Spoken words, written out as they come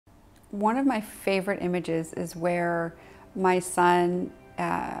One of my favorite images is where my son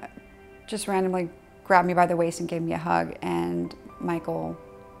just randomly grabbed me by the waist and gave me a hug, and Michael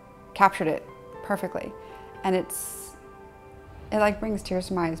captured it perfectly. And it like brings tears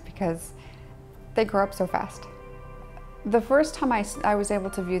to my eyes because they grow up so fast. The first time I was able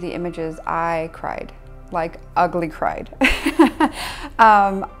to view the images, I cried, like ugly cried.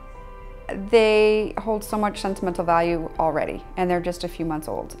 They hold so much sentimental value already, and they're just a few months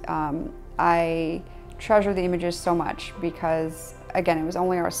old. I treasure the images so much because, again, it was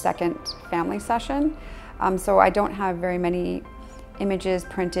only our second family session, so I don't have very many images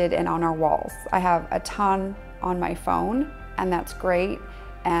printed and on our walls. I have a ton on my phone, and that's great,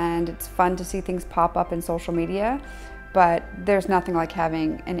 and it's fun to see things pop up in social media, but there's nothing like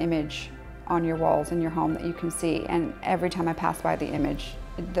having an image on your walls in your home that you can see. And every time I pass by the image,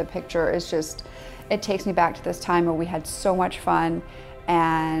 the picture is just, it takes me back to this time where we had so much fun,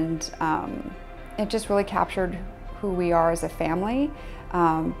 and it just really captured who we are as a family.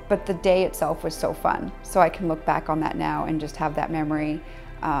 But the day itself was so fun. So I can look back on that now and just have that memory.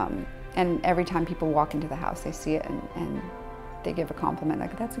 And every time people walk into the house, they see it and they give a compliment,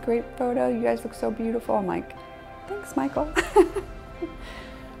 like, "That's a great photo, you guys look so beautiful." I'm like, "Thanks, Michael."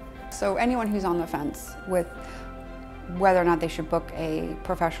 So anyone who's on the fence with whether or not they should book a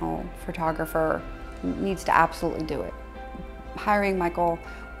professional photographer needs to absolutely do it. Hiring Michael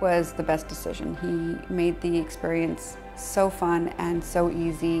was the best decision. He made the experience so fun and so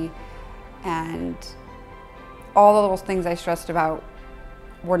easy, and all the little things I stressed about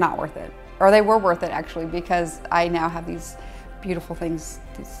were not worth it. Or they were worth it, actually, because I now have these beautiful things,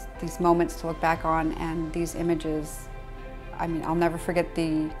 these moments to look back on, and these images. I mean, I'll never forget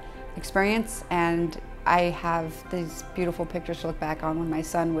the experience, and I have these beautiful pictures to look back on when my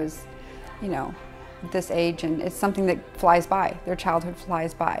son was, you know, this age, and it's something that flies by. Their childhood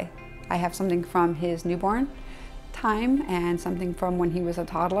flies by. I have something from his newborn time and something from when he was a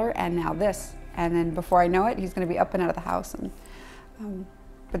toddler, and now this. And then before I know it, he's going to be up and out of the house. And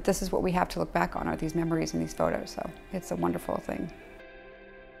but this is what we have to look back on, are these memories and these photos. So it's a wonderful thing.